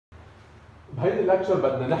بهيدي الليكتشر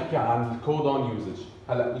بدنا نحكي عن الكودون يوزج.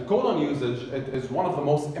 هلا الكودون يوزج it is one of the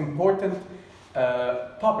most important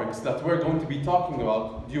topics that we're going to be talking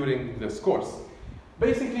about during this course.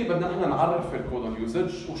 Basically بدنا نحن نعرف الكودون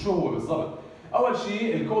يوزج وشو هو بالضبط. أول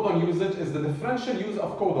شيء الكودون يوزج is the differential use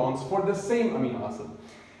of codons for the same amino acid.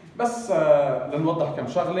 بس لنوضح كم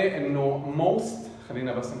شغلة إنه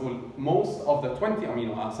خلينا بس نقول most of the 20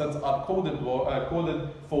 amino acids are coded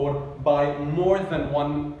for by more than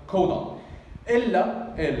one codon.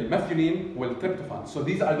 إلا المethionine والtryptophan. So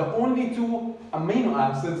these are the only two amino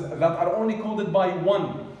acids that are only coded by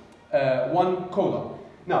one codon.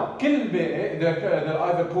 Now, كل الباقي they're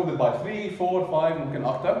either coded by 3, 4, 5 ممكن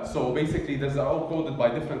أكثر. So basically these are all coded by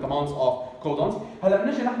different amounts of codons. هلا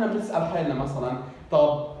بنجي نحن بنسأل حالنا مثلا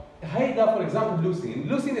طب هيدا for example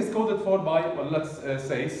leucine is coded for by well let's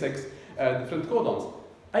say 6 different codons.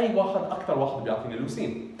 أي واحد أكثر واحد بيعطيني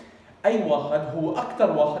leucine. أي واحد هو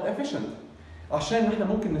أكثر واحد efficient. عشان نحن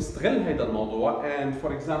ممكن نستغل هيدا الموضوع and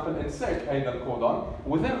for example insert هيدا الكودون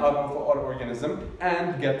within our organism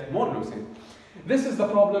and get more leucine. This is the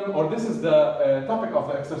problem or this is the topic of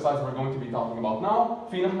the exercise we're going to be talking about now.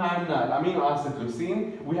 في نحن عندنا الامينو acid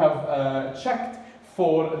leucine. We have checked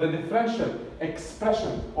for the differential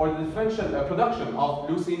expression or the differential production of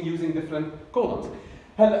leucine using different codons.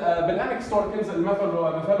 هلا بالانكستوركنز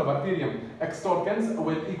الميثيلوبكتيريوم اكستوركنز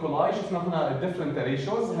والايكولاي شفنا هنا different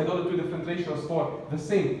ratios. هدول two different ratios for the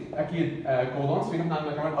same اكيد codons. في نحن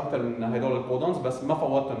عندنا كمان اكثر من هدول الكودونز بس ما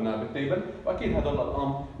فوتهم بالتيبل واكيد هدول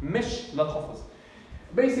الارقام مش للحفظ.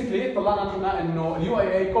 Basically طلعنا نحن انه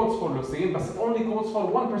UAA codes for leucine بس it only codes for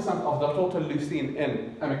 1% of the total leucine in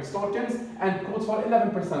amextorkins and codes for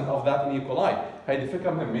 11% of that in E. coli. هيدي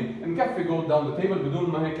فكرة مهمة. نكفي go down the table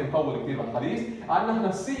بدون ما هيك نطول كثير بالحديث. عندنا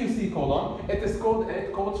نحن CUC codon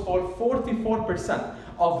it codes for 44%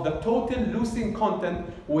 of the total leucine content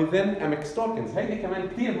within amextorkins. هيدي كمان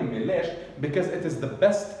كثير مهمة. ليش؟ Because it is the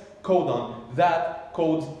best codon that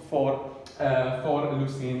codes for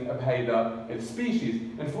leucine بهيدا السبيشيز.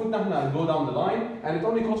 نفوت نحن go down the line and it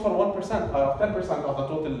only codes for 1% or 10% of the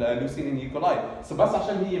total leucine in E. coli. So بس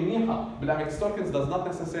عشان هي منيحة بالامextorkins does not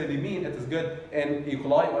necessarily mean it is good in E.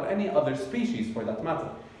 coli or any other species for that matter.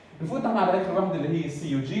 نفوت نحن على آخر واحدة اللي هي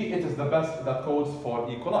CUG. It is the best that codes for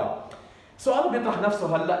E. coli. سؤال بيطرح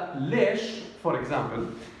نفسه هلا ليش for example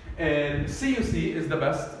CUC is the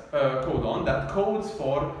best codon that codes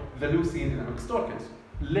for the leucine in amextorkins.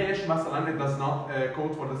 ليش مثلا it does not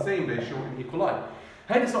code for the same ratio in E. coli؟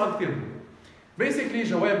 هيدا سؤال كثير مهم. Basically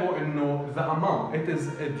جوابه إنه the amount it is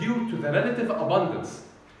due to the relative abundance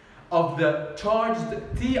of the charged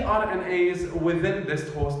tRNAs within this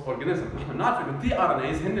host organism. نحن بنعرف إنه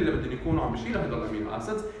tRNAs هن اللي بدهم يكونوا عم بيشيلوا هدول الأمينو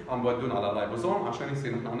أسيدز عم بودون على الرايبوزوم عشان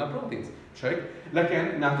يصير نحن عندنا بروتينز، مش هيك؟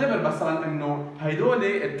 لكن نعتبر مثلا إنه هدول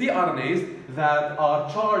tRNAs that are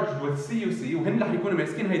charged with CUC وهن رح يكونوا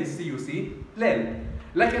ماسكين هيدي CUC قليل.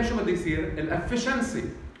 لكن شو بده يصير؟ الافشنسي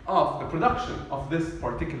of the production of this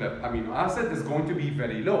particular amino acid is going to be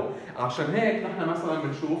very low. عشان هيك نحن مثلا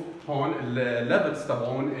بنشوف هون الليفلز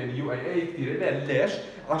تبعون ال UAA كثير قليل. ليش؟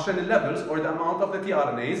 عشان الليفلز or the amount of the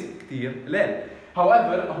tRNAs كثير قليل.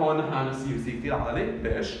 However هون نحن عندنا CUC كثير عالي.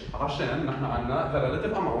 ليش؟ عشان نحن عندنا the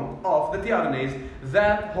relative amount of the tRNAs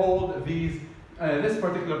that hold these this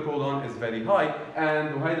particular codon is very high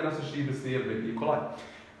and وهيدا نفس الشيء بصير بال E. coli.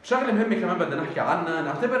 شغله مهمه كمان بدنا نحكي عنها.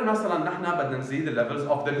 نعتبر مثلا نحن بدنا نزيد الليفلز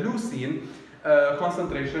of the leucine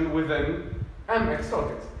concentration within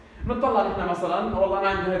amextorkins. نطلع نحن مثلا والله انا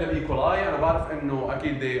عندي هذا الاي كولاي انا بعرف انه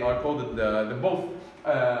اكيد they are coded both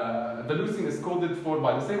the leucine is coded for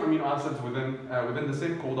by the same amino acids within the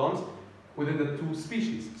same codons within the two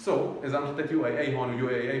species. So اذا انا حطيت UAA هون و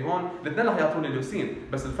UAA هون الاثنين رح يعطوني لوسين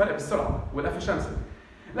بس الفرق بالسرعه والافشنسي.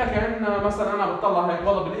 لكن مثلا انا بطلع هيك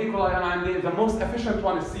والله بالاي كولاي انا عندي the most efficient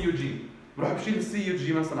one is CUG. بروح بشيل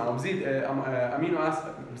CUG مثلا او بزيد امينو اسيد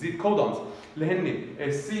بزيد كودونز اللي هن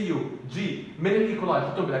CUG من الاي كولاي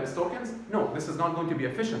بحطهم بالاكستوركنز. No, this is not going to be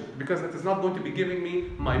efficient because it is not going to be giving me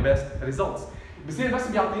my best results. بصير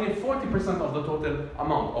بس بيعطيني 40% of the total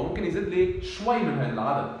amount او ممكن يزيد لي شوي من هذا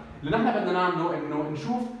العدد. اللي نحن بدنا نعمله انه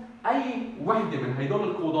نشوف اي وحده من هدول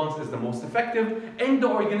الكودونز is the most effective in the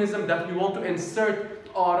organism that we want to insert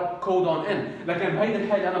our codon in. لكن بهيدي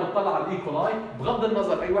الحاله انا بطلع على الاي كولاي بغض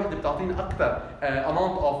النظر اي وحده بتعطيني اكثر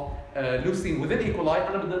amount of leucine within E. coli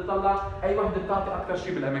انا بدي اطلع اي وحده بتعطي اكثر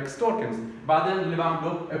شيء بالامextorkins. بعدين اللي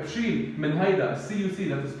بعمله بشيل من هيدا CUC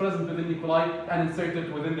that is present within E. coli and insert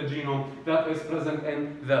it within the genome that is present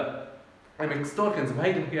in the amextorkins.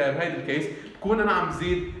 بهيدي الكيس بكون انا عم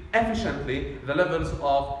زيد efficiently the levels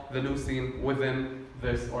of the leucine within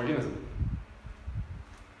this organism.